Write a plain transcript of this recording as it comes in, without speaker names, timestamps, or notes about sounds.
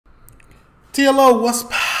TLO, what's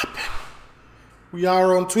poppin'? We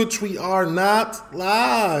are on Twitch. We are not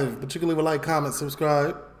live. Particularly with like, comment,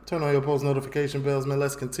 subscribe. Turn on your post notification bells, man.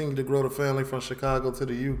 Let's continue to grow the family from Chicago to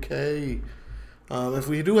the UK. If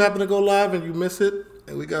we do happen to go live and you miss it,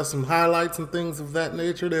 and we got some highlights and things of that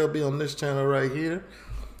nature, they'll be on this channel right here.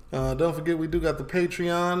 Don't forget, we do got the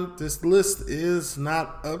Patreon. This list is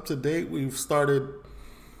not up to date. We've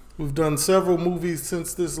done several movies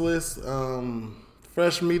since this list.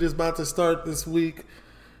 Fresh Meat is about to start this week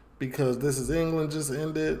because This Is England just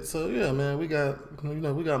ended. So yeah, man, we got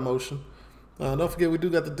motion. Don't forget, we do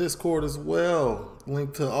got the Discord as well.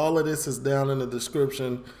 Link to all of this is down in the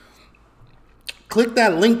description. Click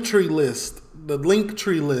that link tree list, the link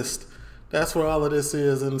tree list. That's where all of this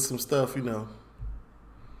is, and some stuff, some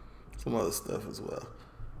other stuff as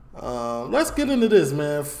well. Let's get into this,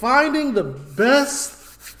 man. Finding the best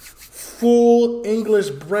full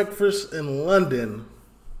English breakfast in London.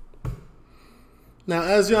 Now,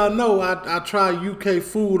 as y'all know, I try UK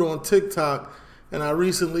food on TikTok, and I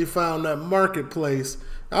recently found that marketplace.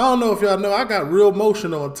 I don't know if y'all know, I got real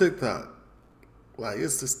motion on TikTok. Like,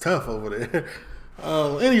 it's just tough over there.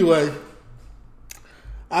 Anyway,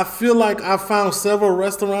 I feel like I found several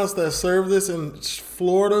restaurants that serve this in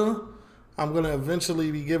Florida. I'm going to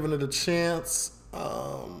eventually be giving it a chance.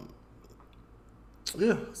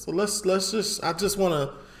 Yeah, so let's just, I just want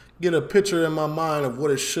to get a picture in my mind of what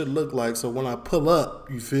it should look like. So when I pull up,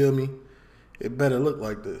 you feel me? It better look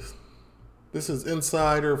like this. This is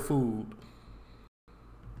insider food.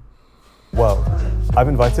 Well, I've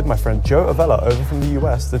invited my friend Joe Avella over from the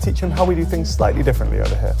US to teach him how we do things slightly differently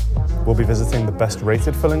over here. We'll be visiting the best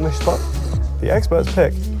rated full English spot, the expert's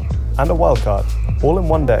pick, and a wildcard, all in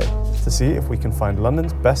one day, to see if we can find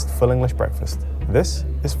London's best full English breakfast. This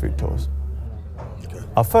is Food Tours.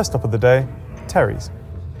 Our first stop of the day, Terry's.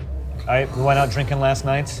 All right, we went out drinking last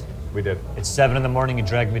night. We did. It's 7 in the morning, you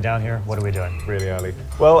dragged me down here. What are we doing? Really early.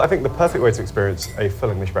 Well, I think the perfect way to experience a full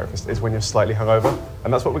English breakfast is when you're slightly hungover,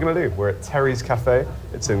 and that's what we're going to do. We're at Terry's Cafe.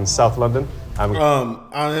 It's in South London. And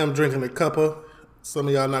I am drinking a cuppa. Some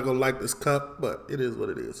of y'all not going to like this cup, but it is what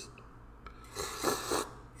it is.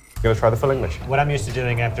 You're going to try the full English. What I'm used to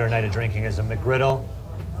doing after a night of drinking is a McGriddle,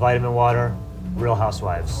 vitamin water, Real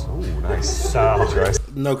Housewives. Ooh, nice. So,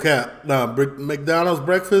 no cap. Nah, McDonald's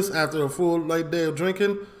breakfast after a full late day of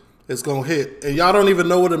drinking, it's going to hit. And y'all don't even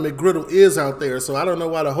know what a McGriddle is out there, so I don't know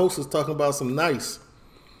why the host is talking about some nice.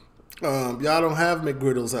 Y'all don't have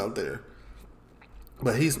McGriddles out there.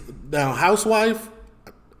 But he's now housewife.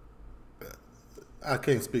 I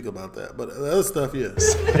can't speak about that, but the other stuff,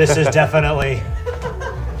 yes. this is definitely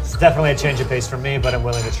a change of pace for me, but I'm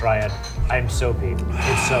willing to try it. I'm so peeved.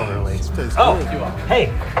 It's so early. Oh,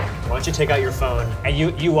 hey, why don't you take out your phone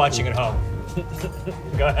and you watching at home?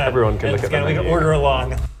 Go ahead. Everyone can look at that. We can order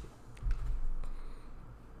along.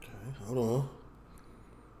 Hold on.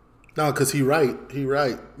 No, because he right. He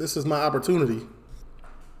right. This is my opportunity.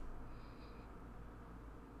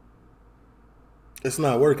 It's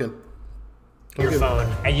not working. Your phone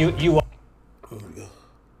and you. There we go.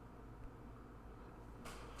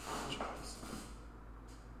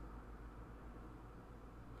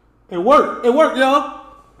 It worked. It worked, y'all.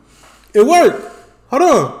 It worked. Hold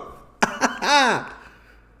on.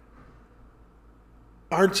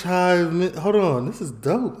 Archive. Hold on. This is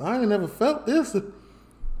dope. I ain't never felt this.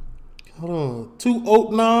 Hold on. 2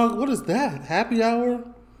 oat nog. What is that? Happy hour.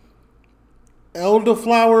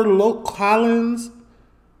 Elderflower Low Collins.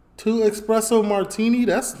 2 espresso martini.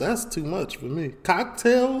 That's too much for me.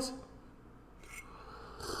 Cocktails.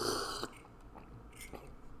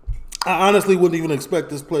 I honestly wouldn't even expect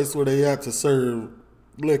this place where they have to serve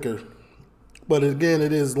liquor. But again,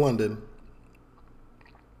 it is London.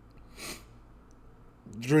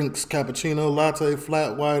 Drinks: cappuccino, latte,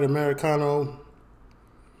 flat white, Americano,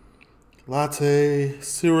 latte,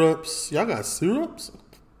 syrups. Y'all got syrups?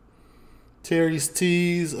 Terry's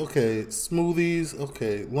teas, okay. Smoothies,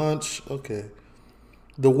 okay. Lunch, okay.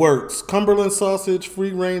 The works: Cumberland sausage,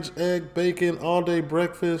 free-range egg, bacon, all-day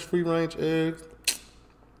breakfast, free-range eggs.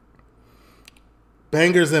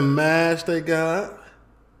 Bangers and mash they got.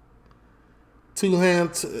 2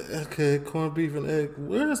 hand, okay, corned beef and egg.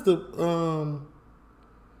 Where's the,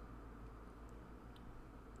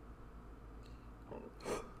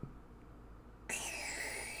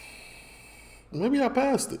 maybe I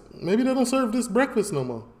passed it. Maybe they don't serve this breakfast no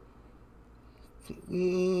more.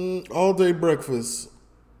 All day breakfast.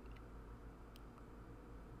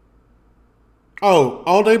 Oh,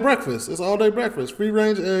 all day breakfast. It's all day breakfast. Free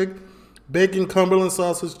range egg, bacon, Cumberland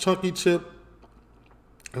sausage, chunky chip,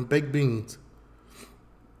 and baked beans.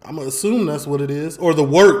 I'm going to assume that's what it is. Or the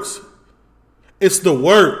works. It's the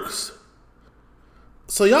works.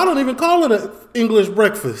 So y'all don't even call it an English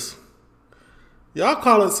breakfast. Y'all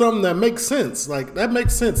call it something that makes sense. Like, that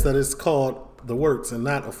makes sense that it's called The Works and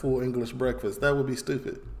not a full English breakfast. That would be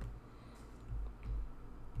stupid.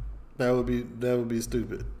 That would be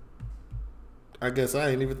stupid. I guess I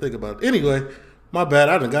ain't even think about it. Anyway, my bad.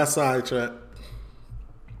 I done got sidetracked.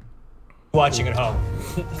 Watching at home.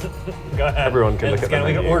 Go ahead. Everyone can look at the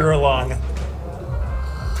We can menu. order along.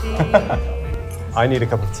 I need a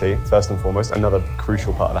cup of tea, first and foremost. Another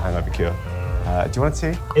crucial part of the hangover cure. Do you want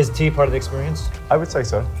a tea? Is tea part of the experience? I would say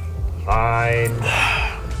so. Fine.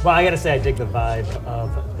 Well, I gotta say, I dig the vibe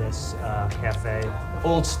of this cafe.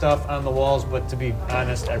 Old stuff on the walls, but to be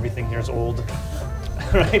honest, everything here is old.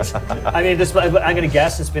 Right? I mean, I'm gonna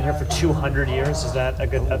guess it's been here for 200 years. Is that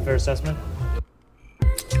a fair assessment?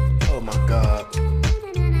 Oh my God.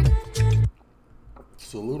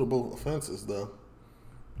 Salutable offenses, though.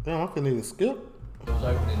 Damn, I couldn't even skip. It was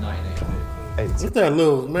opened in 1982. What's that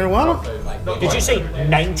little marijuana? So, like, Did you say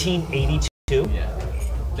 1982? Yeah.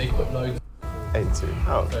 They put loads. 82.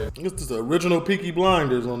 Oh. It's just the original Peaky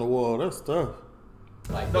Blinders on the wall. That's tough.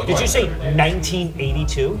 Like, Did you say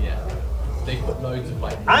 1982? Yeah. They put loads of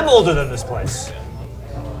like. I'm older than this place. So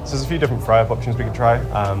there's a few different fry-up options we could try.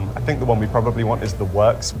 I think the one we probably want is the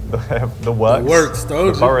Works. The Works. The Works, told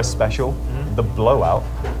The you. Borough Special. The Blowout.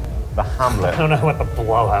 The I Hamlet. don't know what the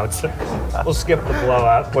blowouts. We'll skip the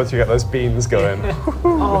blowout. Once you get those beans going.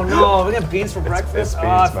 Oh no, we got beans for breakfast. It's beans, Oh,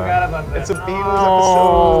 I man. forgot about that. It's a beans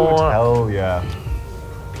Oh. episode. Hell yeah.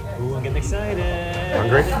 Ooh, I'm getting excited.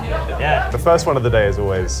 Hungry? Yeah. The first one of the day is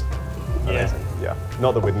always Yeah. amazing. Yeah.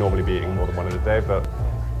 Not that we'd normally be eating more than one in a day, but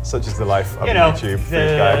such is the life of You a know, YouTube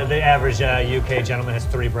food guy. the average UK gentleman has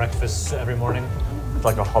 3 breakfasts every morning. It's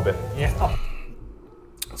like a hobbit. Yeah. Oh.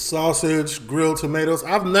 Sausage, grilled tomatoes.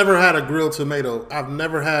 I've never had a grilled tomato. I've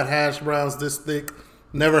never had hash browns this thick.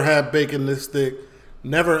 Never had bacon this thick.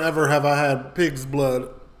 Never ever have I had pig's blood.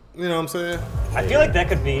 You know what I'm saying? I feel like that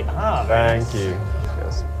could be. Thank you.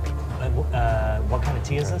 Yes. What kind of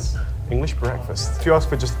tea is this? English breakfast. If you ask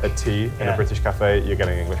for just a tea in Yeah. a British cafe, you're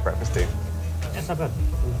getting English breakfast tea. It's not bad.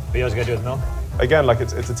 But you always gotta do it with milk. Again, like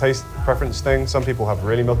it's a taste preference thing. Some people have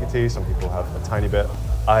really milky tea, some people have a tiny bit.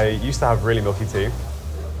 I used to have really milky tea,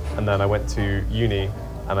 and then I went to uni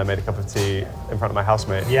and I made a cup of tea in front of my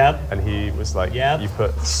housemate. Yep. And he was like, Yep. you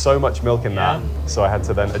put so much milk in that. Yep. So I had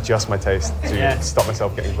to then adjust my taste to Yeah. stop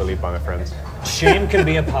myself getting bullied by my friends. Shame can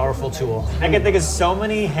be a powerful tool. I can think of so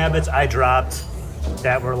many habits I dropped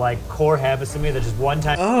that were like core habits to me that just one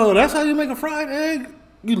time. Oh, that's how you make a fried egg?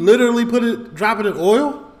 You literally drop it in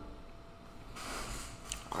oil?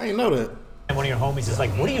 I didn't know that. And one of your homies is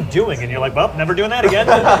like, "What are you doing?" And you're like, "Well, never doing that again."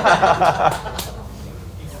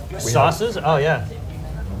 Sauces? Oh yeah.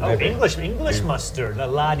 Oh, Maybe. English mustard,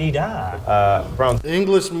 la di da. Brown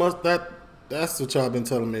English that's what y'all been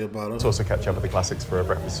telling me about. sauce also catch up with the classics for a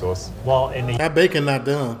breakfast sauce. Well, in the That bacon not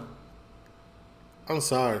done. I'm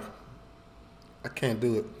sorry. I can't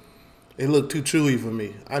do it. It looked too chewy for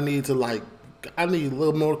me. I need a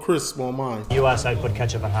little more crisp on mine. U.S., I put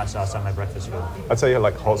ketchup and hot sauce on my breakfast food. I'd say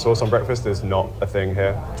like hot sauce on breakfast is not a thing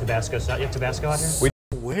here. Tabasco, you have Tabasco out here?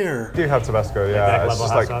 Where? We do have Tabasco, that yeah. It's level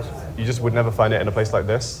just hot like, sauce? you just would never find it in a place like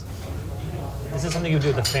this. Is this something you do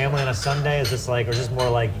with the family on a Sunday? Is this like, or is this more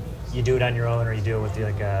like you do it on your own, or you do it with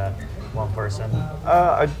like one person?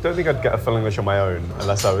 I don't think I'd get a full English on my own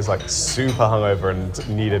unless I was like super hungover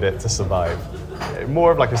and needed it to survive.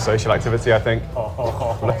 More of like a social activity, I think.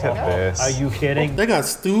 Look at this. Are you kidding? They got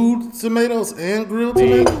stewed tomatoes and grilled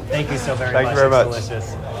tomatoes? Thank you so very Thank much. you very It's much.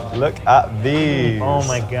 delicious. Look at these. Oh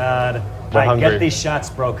my God. We're I hungry. get these shots,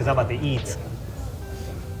 bro, because I'm about to eat.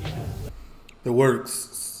 The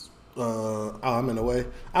Works. I'm in the way.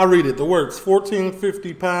 I read it. The Works.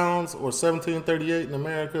 $14.50 pounds or $17.38 in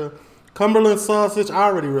America. Cumberland sausage. I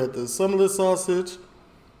already read this. Summerlin sausage.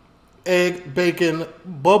 Egg, bacon,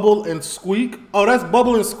 bubble and squeak. Oh, that's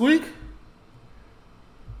bubble and squeak?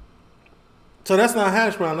 So that's not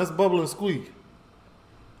hash brown. That's bubble and squeak.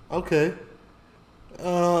 Okay.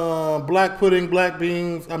 Black pudding,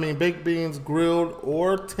 baked beans, grilled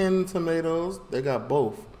or tinned tomatoes. They got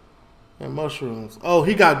both. And mushrooms. Oh,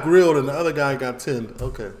 he got grilled and the other guy got tinned.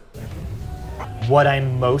 Okay. What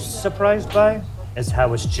I'm most surprised by is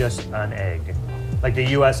how it's just an egg. Like the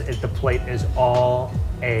U.S., the plate is all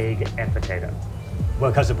egg and potato.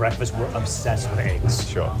 Well, because of breakfast, we're obsessed with eggs.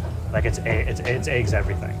 Sure. Like it's eggs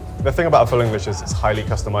everything. The thing about a full English is it's highly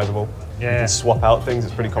customizable. You Yeah. can swap out things.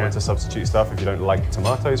 It's pretty common Yeah. to substitute stuff. If you don't like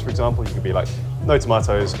tomatoes, for example, you could be like, no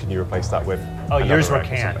tomatoes, can you replace that with Oh, yours another were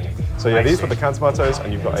egg or canned. something? So yeah, I these see. were the canned tomatoes,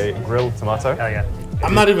 and you've got a grilled tomato. Oh yeah.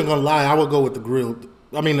 I'm not even gonna lie. I would go with the grilled.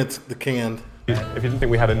 It's the canned. If you didn't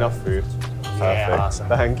think we had enough food, perfect. awesome.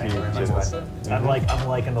 Thank you you, very much, Jimmy. bud. I'm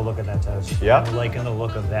liking the look of that toast. Yeah? I'm liking the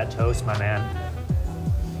look of that toast, my man.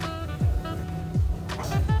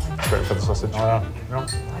 Great for the sausage. Yeah.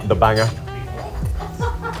 The banger.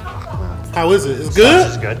 How is it? It's good?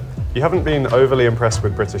 This is good. You haven't been overly impressed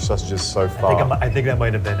with British sausages so far. I think that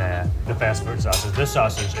might have been the fast food sausage. This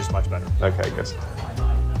sausage is much better. Okay, good.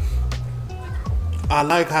 I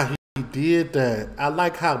like how he did that. I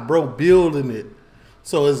like how bro building it.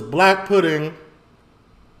 So it's black pudding.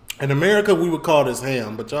 In America, we would call this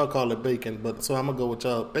ham, but y'all call it bacon. But so I'm gonna go with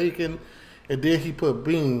y'all bacon, and then he put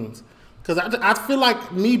beans. Cause I feel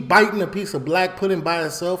like me biting a piece of black pudding by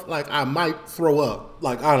itself, like I might throw up.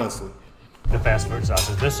 Like honestly. The fast food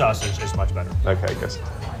sausage. This sausage is much better. Okay, good.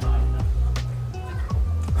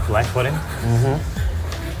 Black pudding.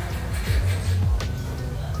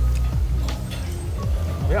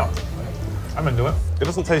 Yeah, I'm into it. It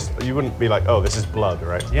doesn't taste, you wouldn't be like, oh, this is blood,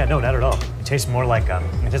 right? Yeah, no, not at all. It tastes more like it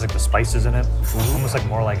tastes like the spices in it. Almost like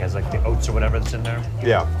more like as like the oats or whatever that's in there.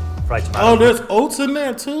 Yeah. Fried tomato. Oh, there's oats in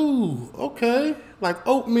there too. Okay, like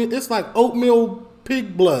oatmeal. It's like oatmeal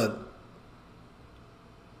pig blood.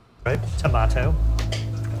 Right? Tomato.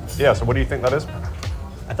 Yeah, so what do you think that is?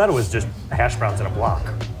 I thought it was just hash browns in a block.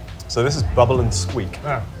 So this is bubble and squeak.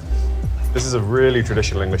 Yeah. This is a really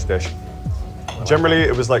traditional English dish. Generally,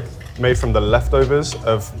 it was like made from the leftovers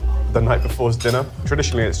of the night before's dinner.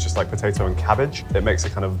 Traditionally, it's just like potato and cabbage. It makes a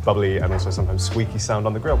kind of bubbly and also sometimes squeaky sound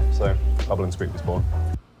on the grill. So bubble and squeak was born.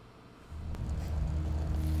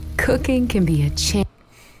 Cooking can be a challenge.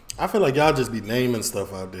 I feel like y'all just be naming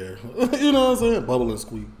stuff out there. You know what I'm saying? Bubble and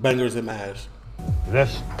squeak, bangers and mash.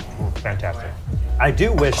 This, fantastic. I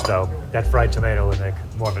do wish, though, that fried tomato would make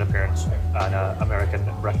more of an appearance on American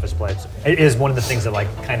breakfast plates. It is one of the things that like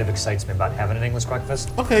kind of excites me about having an English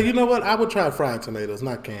breakfast. Okay, you know what? I would try fried tomatoes,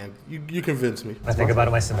 not canned. You convinced me. I think about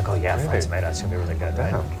it myself, I go, yeah, fried tomato, it's gonna be really good,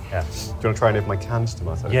 right? Yeah. Do you want to try any of my canned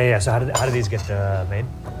tomatoes? Yeah. So how do these get made?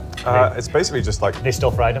 It's basically just like They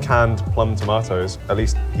still fried them? canned plum tomatoes, at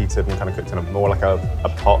least heated and kind of cooked in more like a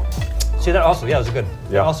pot. See, that also, yeah, it was good.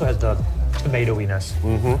 It Yeah. also has the tomatoiness.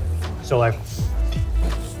 So like,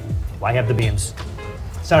 why have the beans?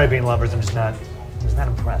 Sorry, bean lovers, I'm just not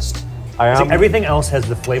impressed. I It's am. like everything else has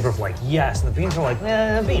the flavor of like, yes, and the beans are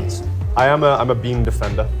like, beans. I'm a bean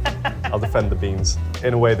defender. I'll defend the beans.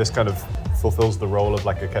 In a way, this kind of fulfills the role of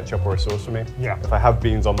like a ketchup or a sauce for me. Yeah. If I have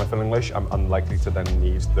beans on my filling dish, I'm unlikely to then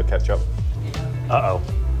need the ketchup. Uh-oh.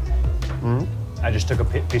 I just took a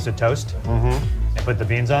piece of toast and put the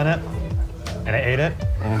beans on it, and I ate it,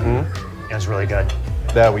 and it's really good.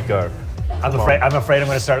 There we go. I'm afraid I'm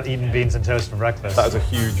gonna start eating beans and toast for breakfast. That is a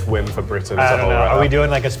huge win for Britain as I a don't whole. know. Right Are we now. doing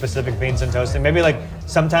like a specific beans and toasting? Maybe like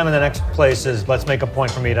sometime in the next places, let's make a point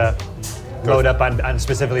for me to load up on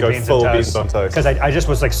specifically go beans full and beans on toast. toast. Because I just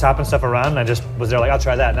was like stopping stuff around, and I just was there like, I'll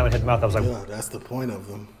try that, and then when it hit the mouth, I was like, Yeah, that's the point of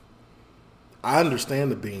them. I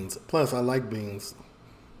understand the beans. Plus, I like beans.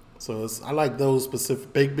 So I like those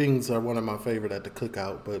specific. Baked beans are one of my favorite at the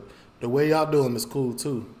cookout. But the way y'all do them is cool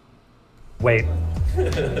too. wait,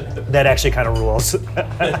 that actually kind of rules. This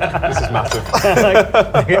is massive.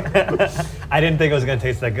 I didn't think it was gonna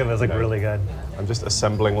taste that good, but it was like really good. I'm just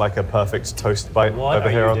assembling like a perfect toast bite What over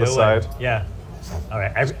are here you on the doing? side. Yeah. All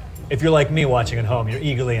right. If you're like me watching at home, you're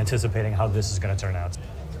eagerly anticipating how this is going to turn out.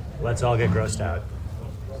 Let's all get grossed out.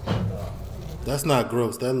 That's not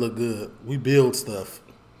gross. That look good. We build stuff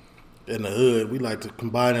in the hood. We like to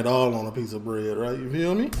combine it all on a piece of bread, right? You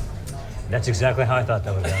feel me? That's exactly how I thought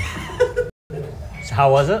that would go. So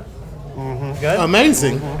how was it? Good?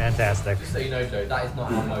 Amazing. Fantastic. So you know, Joe, that is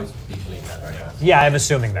not how most people eat that, right? Yeah, I'm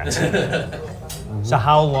assuming that. So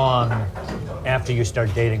how long after you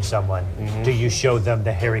start dating someone do you show them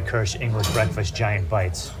the Harry Kirsch English breakfast giant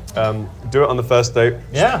bites? Do it on the first date.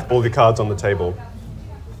 Yeah. All the cards on the table.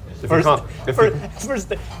 If you can't,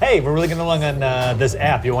 Hey, we're really getting along on this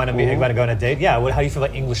app. You want to go on a date? Yeah. How do you feel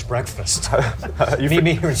about English breakfast? Meet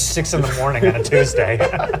me here at 6 in the morning on a Tuesday.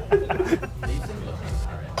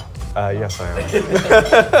 yes, I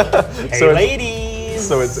am. Hey, So ladies.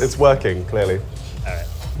 So it's working clearly. All right.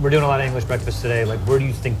 We're doing a lot of English breakfast today. Like, where do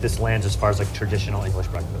you think this lands as far as like traditional English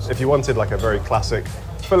breakfast? If you wanted like a very classic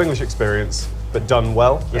full English experience but done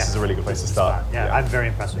well, this is a really good place to start. Yeah, I'm very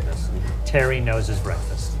impressed with this. Terry knows his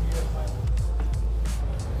breakfast.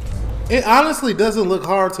 It honestly doesn't look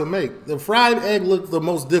hard to make. The fried egg looked the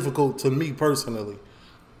most difficult to me personally.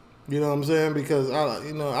 You know what I'm saying? Because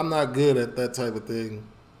I'm not good at that type of thing.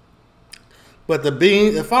 But the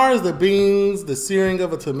beans, as far as the beans, the searing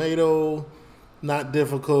of a tomato, not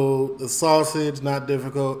difficult. The sausage, not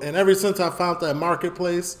difficult. And ever since I found that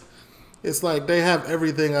marketplace, it's like they have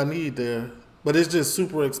everything I need there. But it's just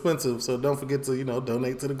super expensive, so don't forget to,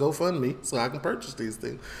 donate to the GoFundMe so I can purchase these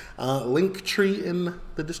things. Link tree in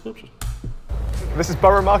the description. This is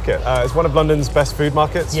Borough Market. It's one of London's best food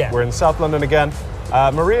markets. Yeah. We're in South London again.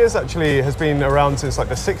 Maria's actually has been around since like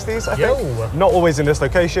the 60s, I think. Not always in this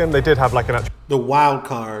location. They did have like an actual... The wild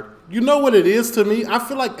card. You know what it is to me? I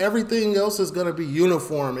feel like everything else is going to be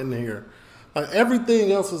uniform in here. Like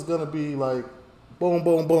everything else is going to be like boom,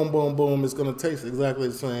 boom, boom, boom, boom. It's going to taste exactly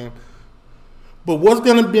the same. But what's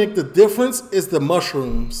going to make the difference is the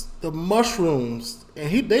mushrooms. The mushrooms. And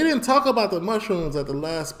they didn't talk about the mushrooms at the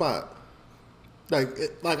last spot. Like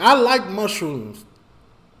I like mushrooms.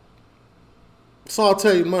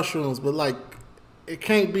 Sauteed mushrooms, but like it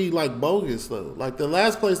can't be like bogus though. Like the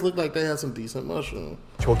last place looked like they had some decent mushrooms.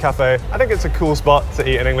 Cafe. I think it's a cool spot to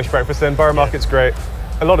eat an English breakfast in. Borough Market's great.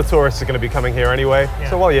 A lot of tourists are going to be coming here anyway. Yeah.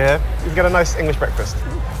 So while you're here, you can get a nice English breakfast.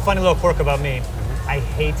 Funny little quirk about me. I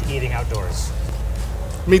hate eating outdoors.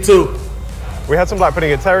 Me too. We had some black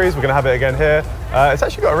pudding at Terry's. We're going to have it again here. It's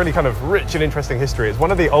actually got a really kind of rich and interesting history. It's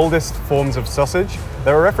one of the oldest forms of sausage.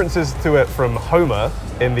 There are references to it from Homer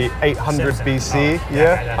in the 800 BC.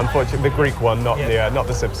 Unfortunately, the Greek one, not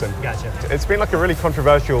the Simpson. Gotcha. It's been like a really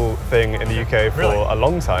controversial thing in the UK for a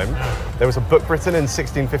long time. There was a book written in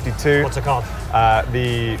 1652. What's it called?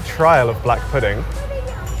 The Trial of Black Pudding.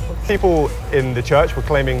 People in the church were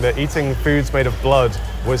claiming that eating foods made of blood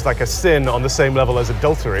was like a sin on the same level as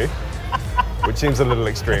adultery. Which seems a little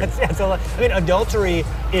extreme. Adultery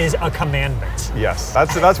is a commandment. Yes,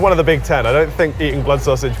 that's one of the big 10. I don't think eating blood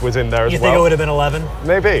sausage was in there as well. You think it would have been 11?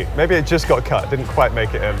 Maybe it just got cut, didn't quite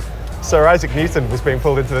make it in. Sir Isaac Newton was being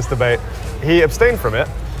pulled into this debate. He abstained from it.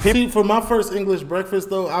 See, for my first English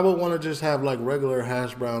breakfast though, I would want to just have like regular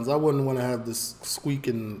hash browns. I wouldn't want to have this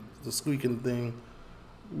squeaking thing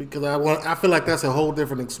because I feel like that's a whole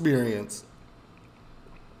different experience.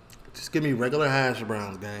 Just give me regular hash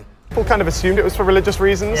browns, gang. People kind of assumed it was for religious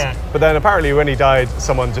reasons, but then apparently when he died,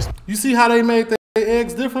 someone just... You see how they made their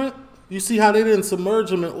eggs different? You see how they didn't submerge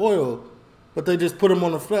them in oil, but they just put them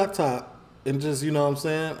on a flat top and just, you know what I'm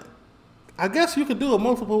saying? I guess you could do it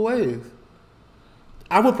multiple ways.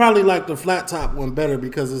 I would probably like the flat top one better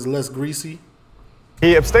because it's less greasy.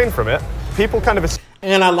 He abstained from it. People kind of...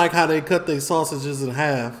 And I like how they cut their sausages in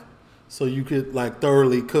half. So you could like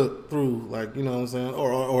thoroughly cook through, like, you know what I'm saying?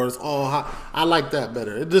 Or it's all hot. I like that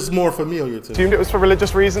better. It's just more familiar to me. Assumed it was for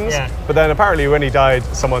religious reasons, but then apparently when he died,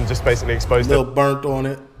 someone just basically exposed it. A little burnt on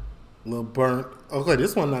it. A little burnt. Okay,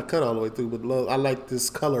 this one not cut all the way through, but I like this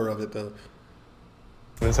color of it though.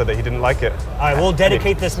 And said that he didn't like it. All right, we'll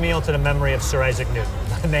dedicate this meal to the memory of Sir Isaac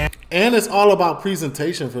Newton. Man. And it's all about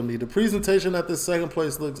presentation for me. The presentation at this second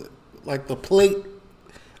place looks like the plate.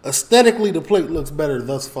 Aesthetically, the plate looks better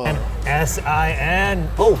thus far. S-I-N.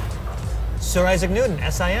 Oh, Sir Isaac Newton,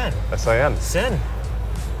 S-I-N. S-I-N. Sin.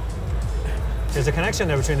 There's a connection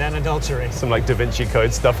there between that and adultery. Some like Da Vinci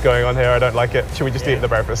Code stuff going on here. I don't like it. Should we just eat the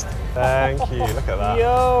breakfast? Thank you. Look at that.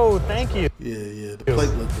 Yo, thank you. Yeah. The plate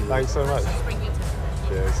looks good. Thanks so much.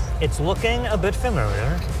 Cheers. It's looking a bit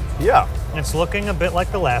familiar. Yeah. It's looking a bit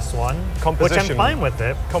like the last one, which I'm fine with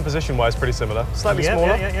it. Composition-wise, pretty similar. Slightly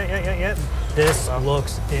smaller. Yeah. This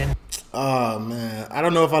looks in. Oh, man. I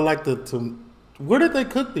don't know if I like the... Where did they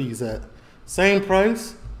cook these at? Same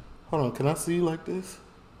price? Hold on. Can I see like this?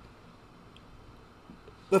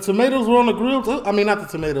 The tomatoes were on the grill too? I mean, not the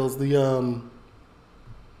tomatoes. The,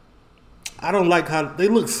 I don't like how... They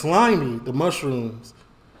look slimy, the mushrooms.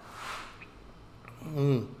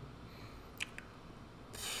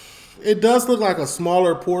 It does look like a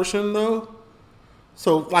smaller portion though.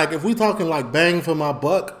 So like if we talking like bang for my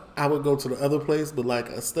buck, I would go to the other place, but like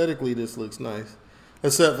aesthetically this looks nice.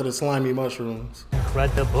 Except for the slimy mushrooms.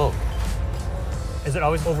 Incredible. Is it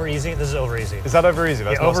always over easy? This is over easy. Is that over easy?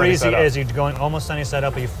 That's not over easy is you're going almost sunny side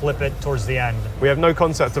up, but you flip it towards the end. We have no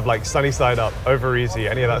concept of like sunny side up, over easy,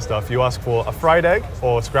 any of that stuff. You ask for a fried egg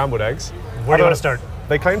or scrambled eggs. Where do you want to start?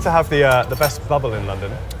 They claim to have the best bubble in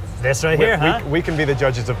London. This right here, huh? We can be the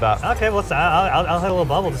judges of that. Okay, well, I'll have a little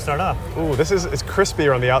bubble to start off. Ooh, it's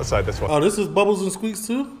crispier on the outside, this one. Oh, this is bubbles and squeaks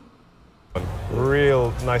too?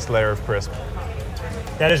 Real nice layer of crisp.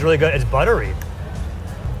 That is really good. It's buttery,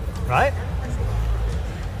 right?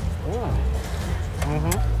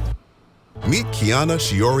 Meet Kiana,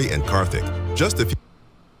 Shiori, and Karthik. Just a few.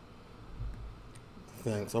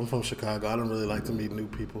 Thanks. I'm from Chicago. I don't really like to meet new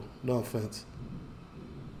people. No offense.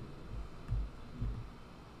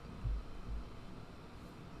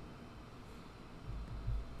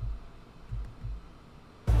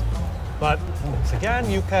 But once again,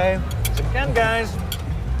 UK. Once again, guys.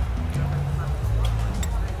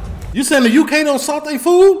 You saying the UK don't salt their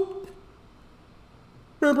food?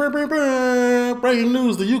 Breaking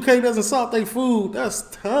news, the UK doesn't salt their food. That's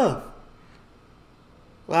tough.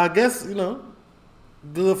 Well, I guess, you know,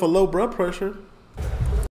 good for low blood pressure.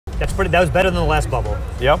 That was better than the last bubble.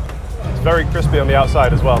 Yep. It's very crispy on the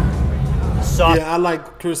outside as well. Soft. Yeah, I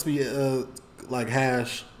like crispy, like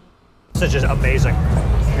hash. Sausage is amazing.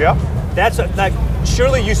 Yeah. That's like,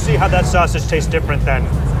 surely you see how that sausage tastes different than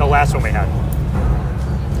the last one we had.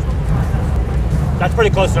 That's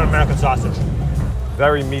pretty close to an American sausage.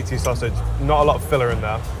 Very meaty sausage. Not a lot of filler in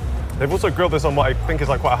there. They've also grilled this on what I think is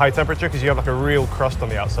like quite a high temperature because you have like a real crust on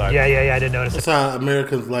the outside. Yeah, I didn't notice That's it. how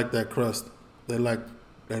Americans like that crust. They like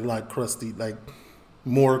crusty, like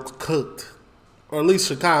more cooked. Or at least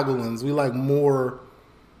Chicagoans, we like more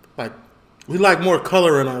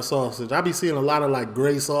color in our sausage. I be seeing a lot of like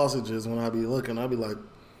gray sausages when I be looking. I be like,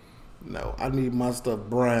 no, I need my stuff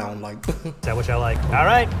brown. Like, Is that what I like? All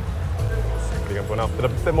right. What are you going for now? A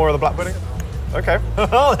bit more of the black pudding? Okay.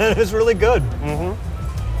 Oh, that is really good.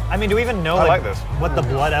 I mean, do we even know like this. what the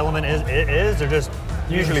blood element is or just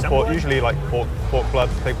Usually pork, pork blood,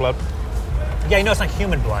 pig blood. Yeah, you know it's not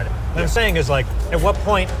human blood. What I'm saying is like, at what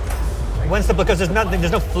point, because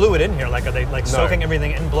there's no fluid in here. Like, are they like soaking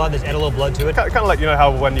everything in blood? There's add a little blood to it. Kind of like, you know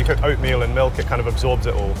how when you cook oatmeal in milk, it kind of absorbs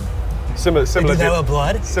it all. Similar They do that with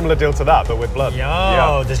blood? Similar deal to that, but with blood.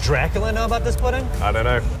 Yo, does Dracula know about this pudding? I don't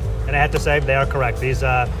know. And I have to say, they are correct.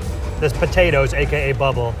 This potatoes, aka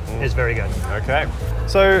bubble, is very good. Okay.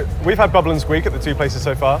 So we've had bubble and squeak at the two places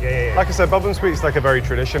so far. Yeah. Like I said, bubble and squeak is like a very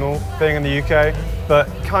traditional thing in the UK, but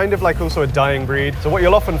kind of like also a dying breed. So what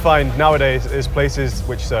you'll often find nowadays is places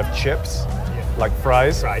which serve chips, like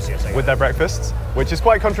fries, Yes, with their breakfasts, which is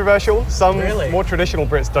quite controversial. Some more traditional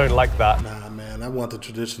Brits don't like that. nah, man, I want the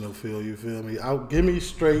traditional feel. You feel me? Give me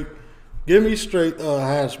straight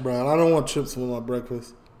hash brown. I don't want chips with my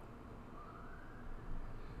breakfast.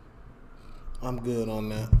 I'm good on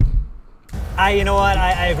that. You know what?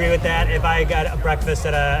 I agree with that. If I got a breakfast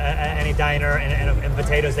at any diner and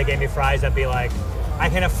potatoes, they gave me fries, I'd be like, I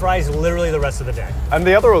can have fries literally the rest of the day. And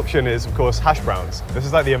the other option is, of course, hash browns. This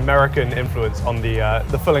is like the American influence on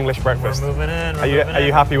the full English breakfast. We're moving in. Are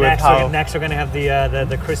you happy with how? Next, we're going to have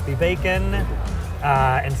the crispy bacon.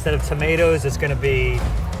 Instead of tomatoes, it's going to be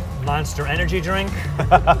Monster energy drink.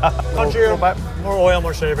 Punchier, more oil,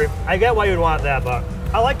 more savory. I get why you'd want that, but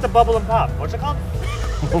I like the bubble and pop. What's it called?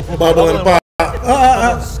 Bubble and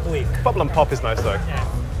pop. Squeak. Bubble and pop is nice though. Yeah.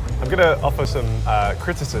 I'm going to offer some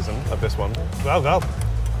criticism of this one. Go.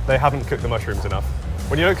 They haven't cooked the mushrooms enough.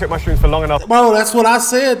 When you don't cook mushrooms for long enough... Bro, that's what I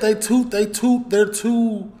said. They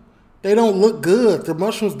don't look good. The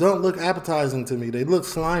mushrooms don't look appetizing to me. They look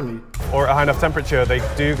slimy. Or at a high enough temperature, they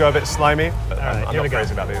do go a bit slimy. But All right, I'm here we not go.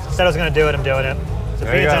 crazy about these. Said I was going to do it, I'm doing it. So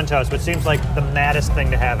There you beans go. on toast, which seems like the maddest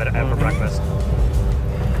thing to have for breakfast.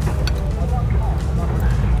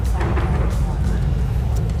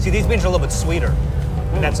 See, these beans are a little bit sweeter.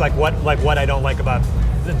 And that's like what I don't like about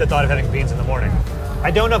the thought of having beans in the morning. I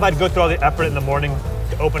don't know if I'd go through all the effort in the morning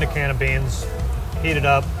to open a can of beans, heat it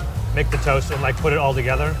up, make the toast, and like put it all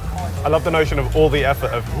together. I love the notion of all the effort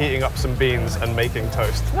of heating up some beans and making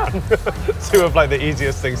toast. Two of like the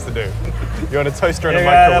easiest things to do. You're on a toaster and You a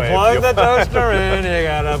gotta microwave. plug the toaster in, you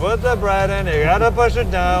gotta put the bread in, you gotta push it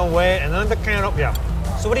down, wait, and then the can up. Yeah.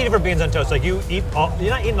 So what do you do for beans on toast? Like you're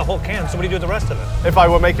not eating the whole can, so what do you do with the rest of it? If I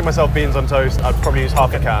were making myself beans on toast, I'd probably use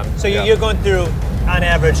half a can. So Yeah. you're going through, on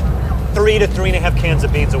average, 3 to 3.5 cans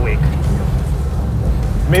of beans a week.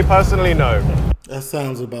 Me personally, no. That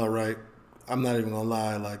sounds about right. I'm not even gonna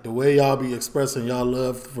lie. Like the way y'all be expressing y'all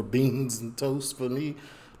love for beans and toast for me,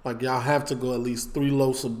 like y'all have to go at least 3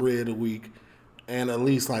 loaves of bread a week and at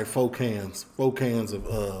least like 4 cans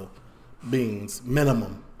of beans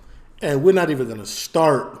minimum. And we're not even gonna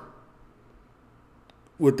start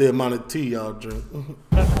with the amount of tea y'all drink.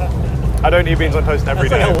 I don't eat beans on toast every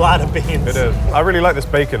That's day. like a lot of beans. It is. I really like this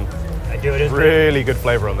bacon. I do, it is. Really good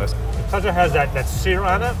flavor on this. Because it has that sear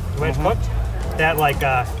on it, the way it's cooked, that like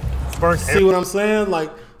burnt See what I'm saying? Like,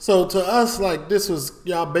 so to us, like this was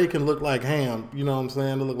y'all bacon looked like ham. You know what I'm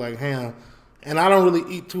saying? It looked like ham. And I don't really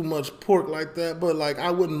eat too much pork like that, but like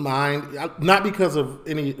I wouldn't mind, not because of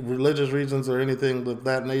any religious reasons or anything of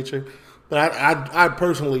that nature, but I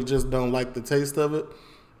personally just don't like the taste of it.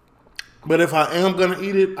 But if I am gonna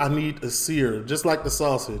eat it, I need a sear, just like the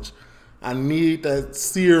sausage. I need that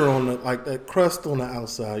sear on the, like that crust on the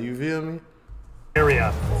outside. You feel me?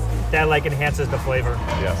 area that like enhances the flavor.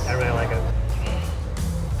 Yes. I really like it.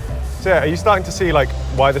 So yeah, are you starting to see like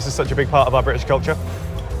why this is such a big part of our British culture?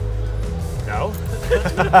 No.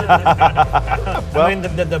 I mean,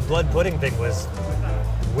 the blood pudding thing was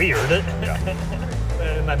weird.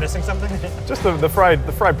 Am I missing something? Just the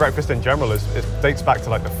fried breakfast in general it dates back to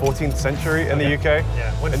like the 14th century in the UK.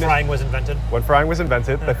 Yeah, when frying was invented. When frying was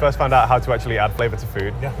invented, they first found out how to actually add flavor to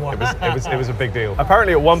food. Yeah, wow. It was a big deal.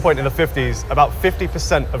 Apparently at one point in the 50s, about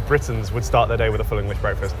 50% of Britons would start their day with a full English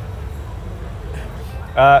breakfast.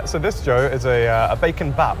 So this, Joe, is a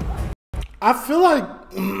bacon bap. I feel like,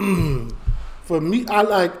 for me,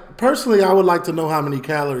 personally, I would like to know how many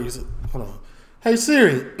calories. Hold on. Hey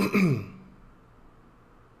Siri,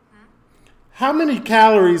 how many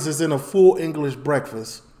calories is in a full English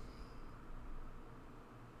breakfast?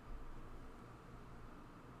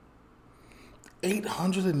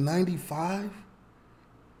 $895?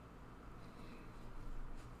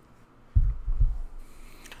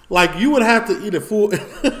 Like you would have to eat a full.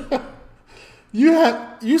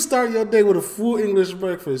 You start your day with a full English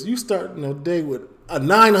breakfast. You start your day with a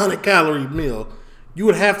 900 calorie meal. You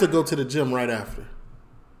would have to go to the gym right after.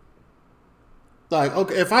 Like,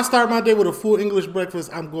 okay, if I start my day with a full English breakfast,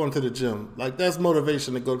 I'm going to the gym. Like, that's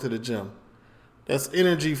motivation to go to the gym. That's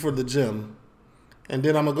energy for the gym. And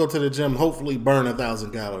then I'm going to go to the gym, hopefully burn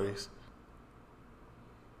 1,000 calories.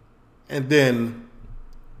 And then,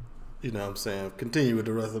 you know what I'm saying, continue with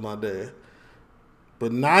the rest of my day.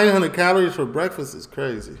 But 900 calories for breakfast is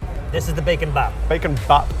crazy. This is the bacon bap. Bacon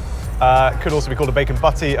bap. Could also be called a bacon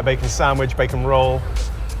butty, a bacon sandwich, bacon roll.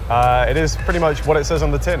 It is pretty much what it says on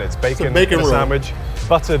the tin. It's bacon in a sandwich,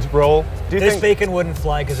 buttered roll. Do you this think bacon wouldn't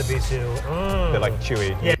fly because it'd be too... they're like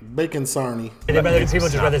chewy? Yeah. Bacon sarnie. People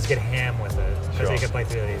just rather just get ham with it because they can bite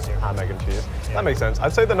through it easier. Ham, egg, and cheese. Yeah. That makes sense.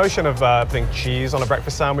 I'd say the notion of putting cheese on a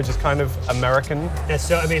breakfast sandwich is kind of American. That's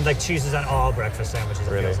so. I mean, like cheese is on all breakfast sandwiches.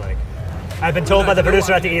 It feels like. I've been told by the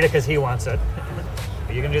producer not to eat it because he wants it.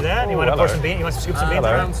 Are you gonna do that? You want to pour some beans? You want to scoop some beans?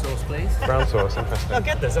 Brown sauce, please. Brown sauce, interesting. I'll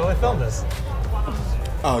get this. I filmed this.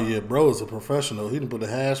 Oh yeah, bro is a professional. He done put the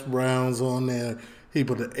hash browns on there. He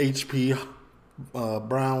put the HP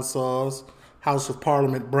brown sauce, House of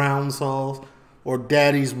Parliament brown sauce, or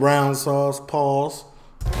Daddy's brown sauce. Pause.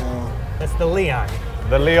 That's the Leon.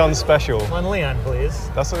 The Leon special. One Leon, please.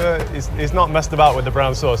 That's he's not messed about with the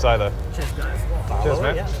brown sauce either. Cheers, guys. Cheers,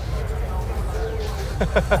 man. Yeah.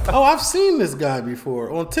 Oh, I've seen this guy before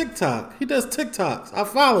on TikTok. He does TikToks. I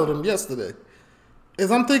followed him yesterday.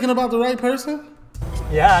 I'm thinking about the right person?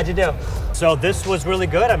 Yeah, how'd you do? So this was really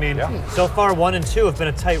good. I mean, so far 1 and 2 have been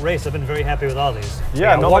a tight race. I've been very happy with all these.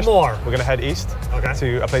 Yeah, not one much more. We're gonna head east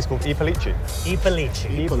to a place called Ipalici.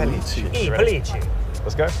 Ipalici. Ipalici. Ipalici.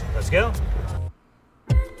 Let's go. Let's go.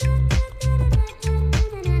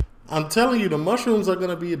 I'm telling you, the mushrooms are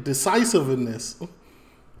gonna be decisive in this.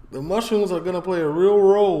 The mushrooms are gonna play a real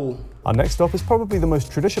role. Our next stop is probably the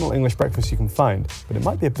most traditional English breakfast you can find, but it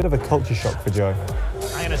might be a bit of a culture shock for Joe.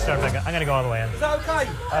 I'm gonna go all the way in. Is that okay?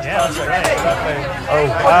 Yeah, that's great.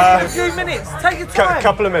 Oh, A few minutes. Take your time.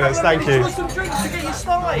 couple of minutes, thank you. Some drinks to get you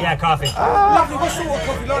started. Yeah, coffee. Lovely. What sort of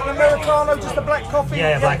coffee? Like an Americano, just a black coffee?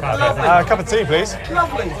 Yeah, black coffee. Lovely. A cup of tea, please.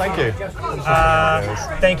 Lovely. Thank you.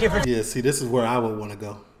 Thank you for... Yeah, see, this is where I would want to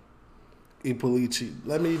go. Ipalici.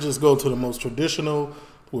 Let me just go to the most traditional,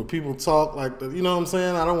 where people talk like, you know what I'm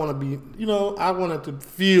saying? I don't want to be, I want it to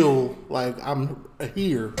feel like I'm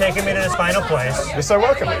here. taking me to this final place. You're so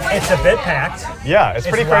welcome. It's a bit packed. Yeah, it's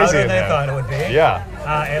pretty crazy louder in than I there. thought it would be.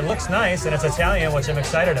 Yeah. It looks nice, and it's Italian, which I'm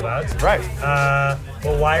excited about. Right.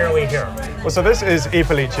 Well, why are we here? Well, so this is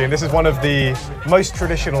Ipalici, and this is one of the most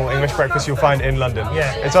traditional English breakfasts you'll find in London.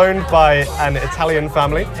 Yeah. It's owned by an Italian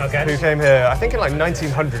family Okay. who came here, I think in like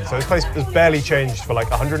 1900. So this place has barely changed for like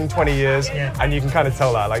 120 years, Yeah. and you can kind of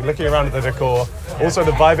tell that. Like looking around at the decor. Also,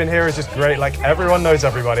 the vibe in here is just great. Like everyone knows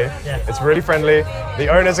everybody. Yeah. It's really friendly. The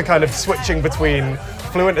owners are kind of switching between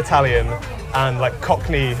fluent Italian and like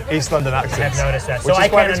Cockney East London accents. I've noticed that. which So is I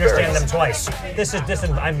quite can't an understand them experience. twice. This is.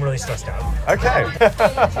 I'm really stressed out. Okay.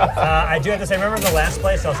 I do have to say, I remember the last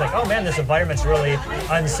place, I was like, oh man, this environment's really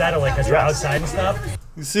unsettling because we're Yes. outside and stuff.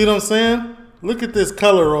 You see what I'm saying? Look at this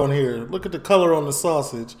color on here. Look at the color on the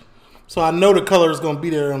sausage. So I know the color is going to be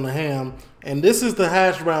there on the ham. And this is the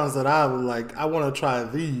hash browns that I would like. I want to try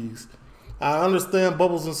these. I understand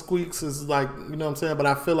bubbles and squeaks is like, you know what I'm saying? But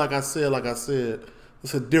I feel like I said,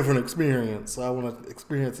 it's a different experience. So I want to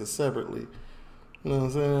experience it separately. You know what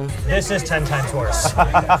I'm saying? This is 10 times worse.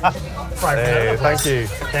 Hey, thank you.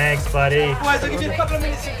 Thanks, buddy. Guys, I'll give you a couple of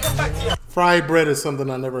minutes to come back to you. Fried bread is something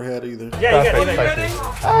I never had either. Yeah, you Perfect, got thank it.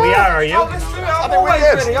 you. We are you? Oh, let's do it. I'm think we're always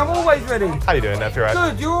good. ready. I'm always ready. How you doing, Neff? You all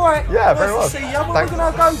right? Good, you alright? Yeah, very well. Nice to see you. What Thanks. are we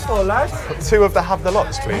going to go for, lads? 2 of the have the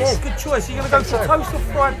lots, please. Yeah, good choice. You're going to go for so. toast or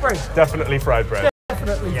fried bread? Definitely fried bread. Definitely.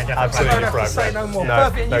 definitely. Yeah, Absolutely I don't have fried to say bread. no more. No,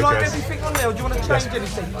 Perfect. no You like choice. everything on there, or do you want to change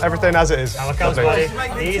anything? Everything as it is. How it comes, Lovely. buddy.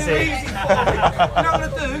 Make it Easy. too easy for me. You know what I'm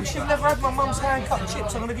going to do? She's never had my mum's hand-cut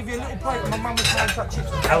chips. I'm going to give you a little plate of my mum's hand-cut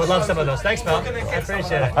chips. I would love some of those. Thanks, pal. I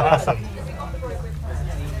appreciate it. Awesome.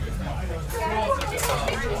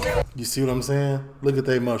 You see what I'm saying? Look at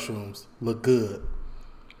they mushrooms. Look good.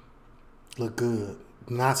 Look good.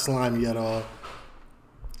 Not slimy at all.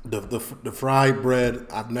 The fried bread,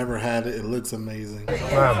 I've never had it. It looks amazing.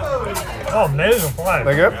 Oh, amazing fry.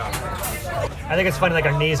 They good? I think it's funny, like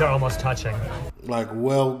our knees are almost touching. Like,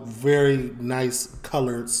 very nice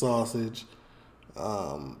colored sausage.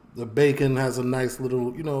 The bacon has a nice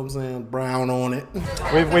little, you know what I'm saying, brown on it.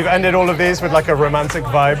 We've ended all of these with like a romantic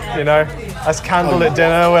vibe, you know? As candlelit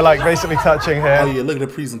dinner, we're like basically touching here. Oh yeah, look at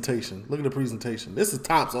the presentation. Look at the presentation. This is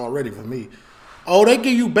tops already for me. Oh, they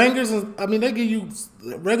give you bangers, and I mean they give you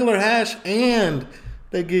regular hash and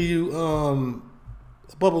they give you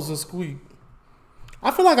bubbles and squeak. I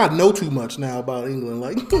feel like I know too much now about England.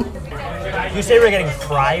 Like, You say we're getting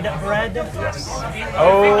fried bread? Yes.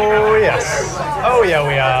 Oh, yes. Oh, yeah,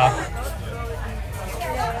 we are.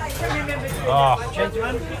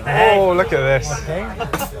 Oh, look at this.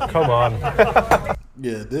 Come on.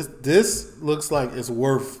 yeah, this looks like it's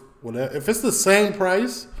worth whatever. If it's the same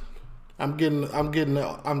price, I'm getting.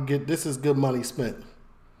 This is good money spent.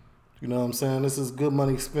 You know what I'm saying? This is good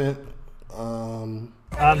money spent.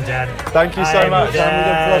 I'm dead. Thank you so much.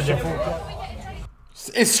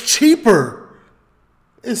 It's cheaper.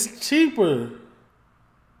 It's cheaper.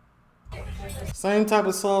 Same type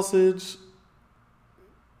of sausage.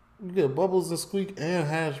 You get bubbles and squeak and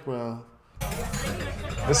hash brown.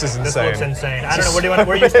 This is This insane. looks insane. I don't know, where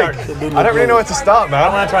are you starting? I don't really know where to start, I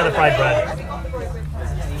man. want to try the fried bread.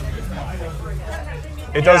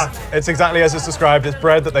 It does. It's exactly as it's described. It's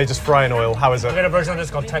bread that they just fry in oil. How is I it? got a version of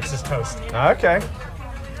this called Texas Toast. Okay.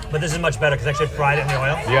 But this is much better because I actually fried it in the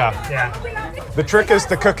oil. Yeah. Yeah. The trick is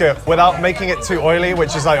to cook it without making it too oily,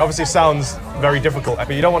 which is like obviously sounds very difficult, but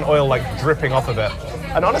you don't want oil like dripping off of it.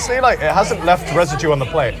 And honestly, like it hasn't left residue on the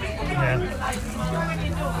plate. Yeah.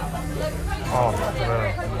 Oh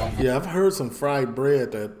man. Yeah, I've heard some fried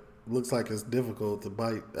bread that looks like it's difficult to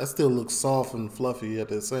bite. That still looks soft and fluffy at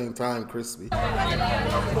the same time, crispy.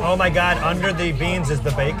 Oh my God, under the beans is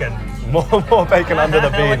the bacon. More bacon under the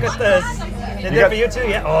beans. Look at this. Did they for you too?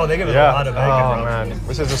 Yeah. Oh, they give us a lot of bacon, Oh bro. man,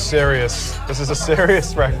 this is a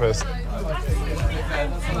serious breakfast.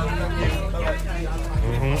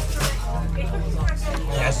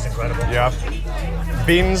 Yeah, this is incredible. Yeah.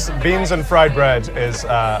 Beans and fried bread is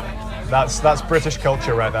that's British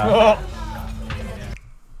culture right there. Oh.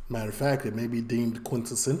 Matter of fact, it may be deemed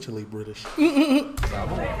quintessentially British.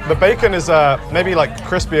 The bacon is maybe like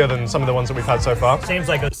crispier than some of the ones that we've had so far. Seems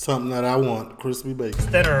like it's Something that I want, crispy bacon.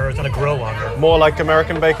 thinner or it's on a grill longer. More like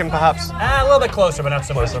American bacon, perhaps. A little bit closer, but not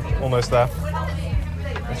so much. Almost there.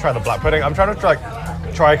 Let's try the black pudding. I'm trying to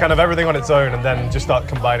try kind of everything on its own and then just start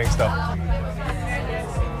combining stuff.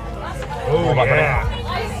 Oh, black yeah.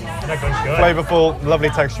 That goes good. Flavorful, lovely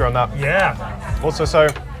texture on that. Yeah. Also, so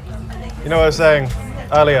you know what I was saying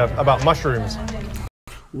earlier about mushrooms.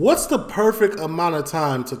 What's the perfect amount of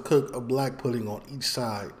time to cook a black pudding on each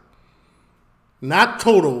side? Not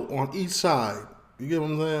total, on each side. You get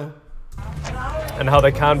what I'm saying? And how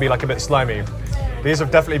they can be like a bit slimy. These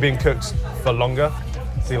have definitely been cooked for longer.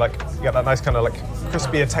 So you get that nice kind of like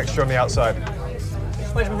crispier texture on the outside.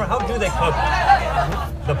 Wait, remember, how do they cook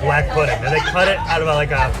the black pudding? Do they cut it out of a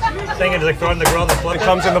thing and just like throw it in the grill and flip It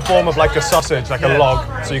comes in the form of like a sausage, like a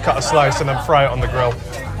log. So you cut a slice and then fry it on the grill.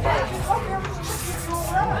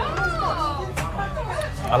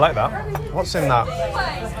 I like that. What's in that?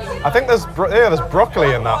 I think there's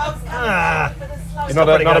broccoli in that. You're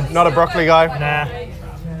not a broccoli guy?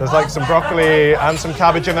 Nah. There's like some broccoli and some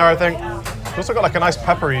cabbage in there, I think. It's also got like a nice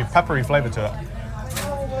peppery flavor to it.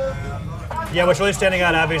 Yeah, what's really standing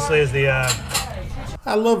out obviously is the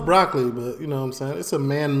I love broccoli, but you know what I'm saying? It's a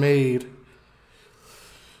man-made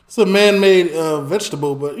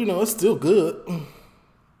vegetable, but you know, it's still good.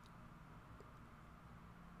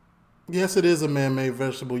 Yes, it is a man-made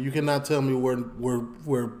vegetable. You cannot tell me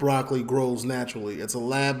where broccoli grows naturally. It's a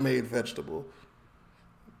lab-made vegetable.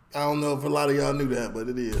 I don't know if a lot of y'all knew that, but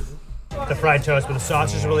it is. the fried toast, but the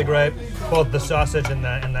sausage is really great. Both the sausage and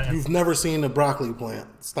the You've never seen a broccoli plant.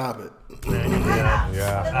 Stop it.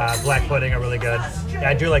 black pudding are really good. Yeah,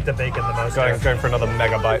 I do like the bacon the most. Going for another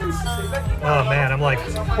mega bite. Oh man, I'm like,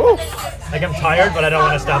 Woo. like I'm tired, but I don't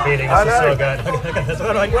want to stop eating. This is so good. Look at this.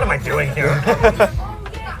 What am I doing here?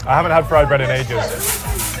 I haven't had fried bread in ages.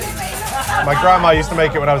 My grandma used to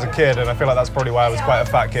make it when I was a kid, and I feel like that's probably why I was quite a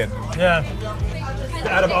fat kid. Yeah.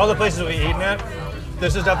 Out of all the places we've eaten at,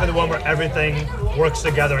 This is definitely the one where everything works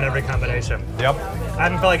together in every combination. Yep. I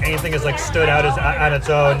haven't felt like anything has like stood out as on its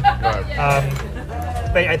own.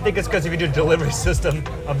 But I think it's because if you do a delivery system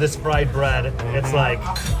of this fried bread, it's like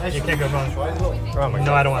you can't go wrong. Oh my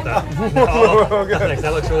No, I don't want that. No. Thanks,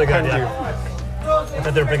 that looks really good. Yeah. I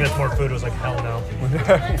thought they were bringing us more food. It was like, hell no.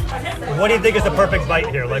 What do you think is the perfect bite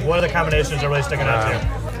here? Like, what are the combinations that are really sticking out to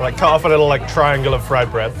you? Like cut off a little like triangle of fried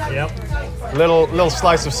bread. Yep. Little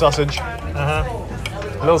slice of sausage.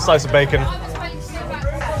 Little slice of bacon.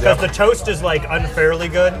 Because the toast is like unfairly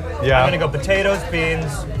good. Yeah. I'm gonna go potatoes,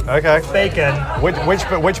 beans, Okay. bacon.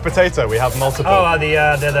 Which potato? We have multiple. Oh, the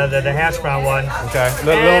hash brown one. Okay.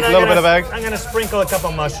 And Little bit of egg. I'm gonna sprinkle a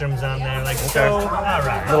couple mushrooms on there, like so. All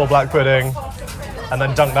right. Little black pudding, and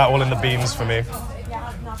then dunk that all in the beans for me.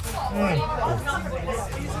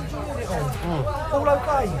 All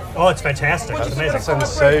okay. Oh, it's fantastic. It's amazing.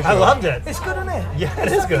 Sensational. I loved it. It's good, isn't it? Yeah,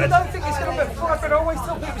 it is good. I don't think it's going to be fried bread. I always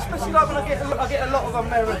tell people, especially like when I get a lot of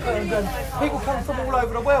Americans and people come from all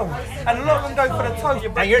over the world, and a lot of them go for the toast.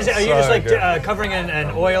 And are you just like good. covering in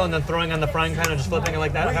oil and then throwing on the frying pan and just flipping it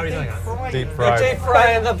like that? How are you doing it? Deep You're fried. deep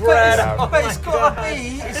frying the bread. But it's got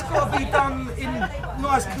to be done in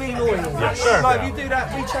nice clean oil. Yeah, sure. Like if you do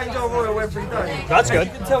that, we change our oil every day. That's And good.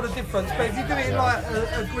 You can tell the difference. But if you do it in like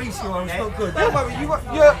a greasy oil, it's not good. Don't worry,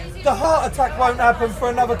 the heart attack won't happen for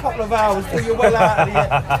another couple of hours till you're well out of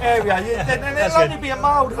the area. And it'll only be a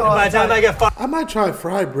mild heart By the time I attack. get I might try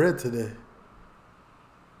fried bread today.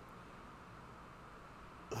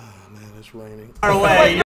 Oh man, it's raining. far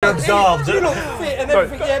away, you're absolved. You look fit and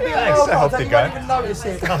everything. Yeah, be a Thanks, mild a heart healthy attack. You guy. won't even notice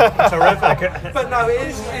it. Terrific. But no,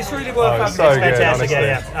 it's really worth Oh, having. it's so good, fantastic, honestly.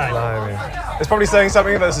 yeah. All right. Blimey. It's probably saying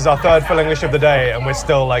something that this is our third full English of the day, and we're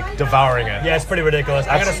still like devouring it. Yeah, it's pretty ridiculous.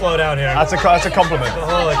 I'm gonna slow down here. That's a compliment.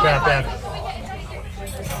 Holy crap, man.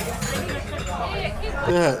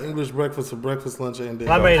 Yeah, English breakfast for breakfast, lunch, and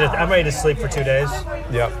dinner. I'm ready to sleep for 2 days.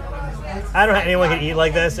 Yep. I don't know how anyone can eat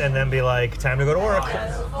like this and then be like, time to go to work.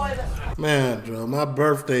 Man, Joe, my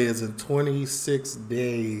birthday is in 26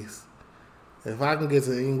 days. If I can get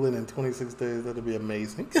to England in 26 days, that'd be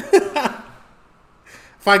amazing.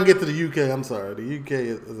 If I can get to the UK, I'm sorry, the UK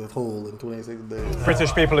as a whole in 26 days.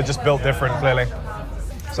 British people are just built different, clearly.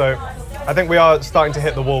 So I think we are starting to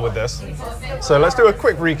hit the wall with this. So let's do a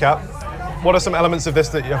quick recap. What are some elements of this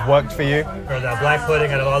that have worked for you? Or the black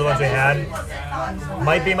pudding out of all the ones we had.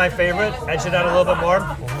 Might be my favorite. Edge it out a little bit more.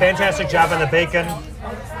 Fantastic job on the bacon.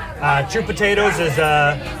 True potatoes is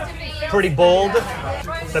pretty bold.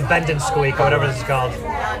 The bend and squeak, or whatever this is called.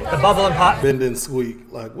 The bubble and pop. Bend and squeak.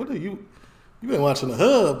 Like, what are you? You been watching the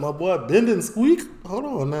Hub, my boy. Bend and squeak? Hold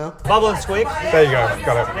on now. Bubble and squeak. There you go,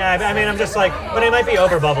 got it. Yeah, I mean, I'm just like, but it might be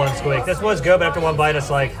over bubble and squeak. This was good, but after one bite, it's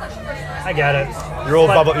like, I get it. You're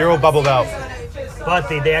all bubbled out. But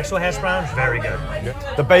the actual hash brown, very good.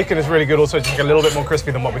 The bacon is really good also, just a little bit more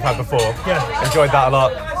crispy than what we've had before. Yeah. Enjoyed that a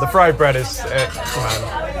lot. The fried bread is, man,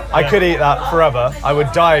 I could eat that forever. I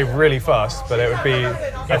would die really fast, but it would be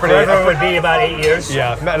Yeah, forever would be about 8 years.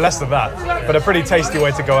 Yeah, less than that, but a pretty tasty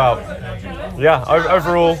way to go out. Yeah,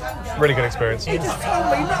 overall, really good experience. You just told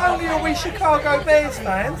me not only are we Chicago Bears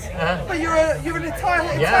fans, but you're an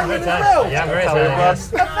Italian Yeah, as I'm well. Yeah, I'm very Italian. A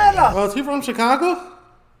fella. Oh, is he from Chicago?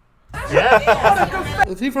 Yeah.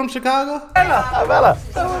 Is he from Chicago? Bella.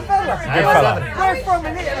 So a fella. Good fella. Where from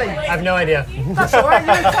in Italy? I have no idea. That's all right,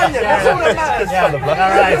 you're Italian. That's all that matters. Yeah. All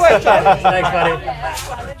right. Thanks, buddy.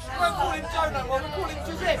 We won't call him Joe no more, we call him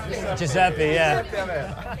Giuseppe. Giuseppe, yeah.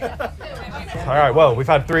 All right, well, we've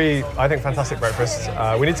had 3, I think, fantastic breakfasts.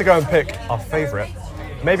 We need to go and pick our favorite.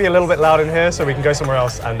 Maybe a little bit loud in here so we can go somewhere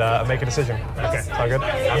else and make a decision. Okay. Sound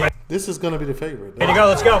good? This is gonna be the favorite. Here you go,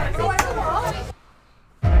 let's go.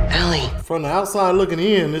 Ellie. From the outside looking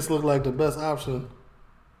in, this looked like the best option.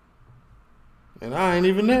 And I ain't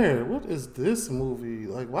even there. What is this movie?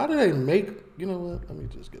 Like, why do they make... You know what? Let me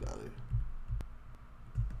just get out of here.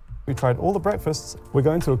 We tried all the breakfasts. We're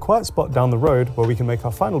going to a quiet spot down the road where we can make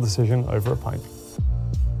our final decision over a pint.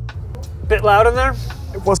 Bit loud in there?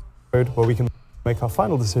 It was a road where we can make our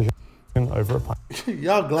final decision over a pint.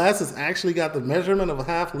 Y'all glasses actually got the measurement of a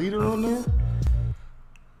half liter on there?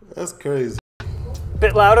 That's crazy.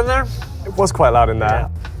 Bit loud in there? It was quite loud in there. Yeah.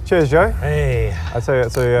 Cheers, Joe. Hey. I'd say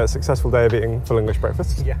it's a successful day of eating full English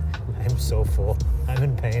breakfast. Yeah, I'm so full. I'm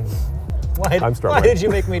in pain. Why struggling. did you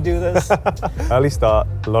make me do this? Early start,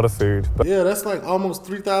 a lot of food. But Yeah, that's like almost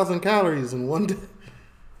 3,000 calories in one day.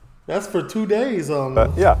 That's for 2 days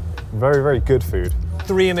almost. yeah, very, very good food.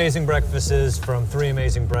 3 amazing breakfasts from 3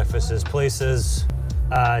 amazing breakfasts places.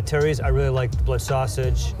 Terry's, I really liked the blood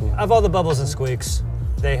sausage. Of all the bubbles and squeaks,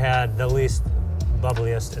 they had the least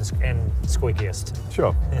bubbliest and squeakiest.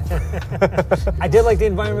 Sure. I did like the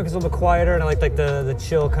environment because it's a little bit quieter, and I liked like the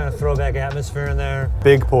chill kind of throwback atmosphere in there.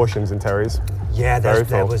 Big portions in Terry's. Yeah, Very that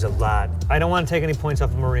full. was a lot. I don't want to take any points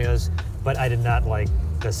off of Maria's, but I did not like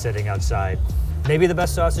the sitting outside. Maybe the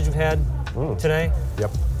best sausage we've had today.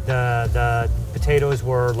 Yep. The potatoes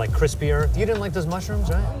were like crispier. You didn't like those mushrooms,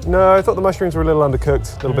 right? No, I thought the mushrooms were a little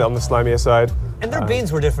undercooked, a little bit on the slimier side. And their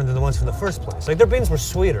beans were different than the ones from the first place. Like their beans were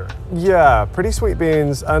sweeter. Yeah, pretty sweet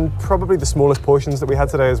beans, and probably the smallest portions that we had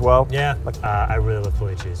today as well. Yeah, I really love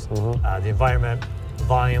Philly cheese. The environment,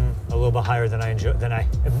 volume, a little bit higher than I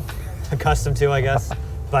am accustomed to, I guess.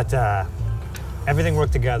 But everything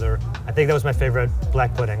worked together. I think that was my favorite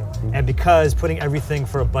black pudding. And because putting everything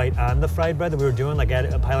for a bite on the fried bread that we were doing, like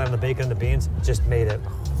a pile on the bacon and the beans, just made it.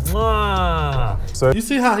 Mwah! So You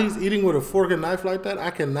see how he's eating with a fork and knife like that? I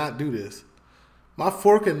cannot do this. My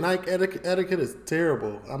fork and knife etiquette is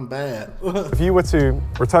terrible. I'm bad. if you were to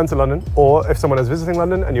return to London, or if someone is visiting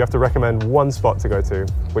London and you have to recommend one spot to go to,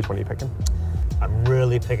 which one are you picking? I'm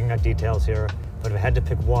really picking out details here, but if I had to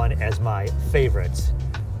pick one as my favorite,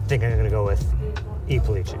 I think I'm gonna go with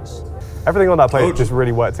Police's. Everything on that plate just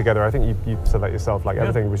really worked together. I think you said that yourself, like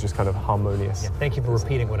everything was just kind of harmonious. Yeah, thank you for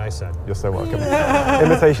repeating what I said. You're so welcome.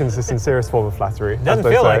 Imitation's the sincerest form of flattery. Doesn't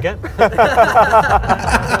feel like it.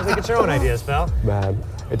 I think it's your own ideas, pal. Man,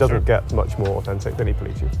 it doesn't get much more authentic than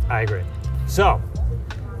Police. I agree. So,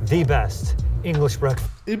 the best English breakfast.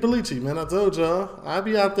 Ipalichi, man, I told y'all. I'll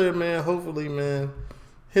be out there, man, hopefully, man.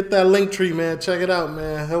 Hit that link tree, man. Check it out,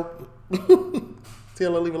 man. Help.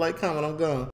 Tell her, leave a like, comment. I'm gone.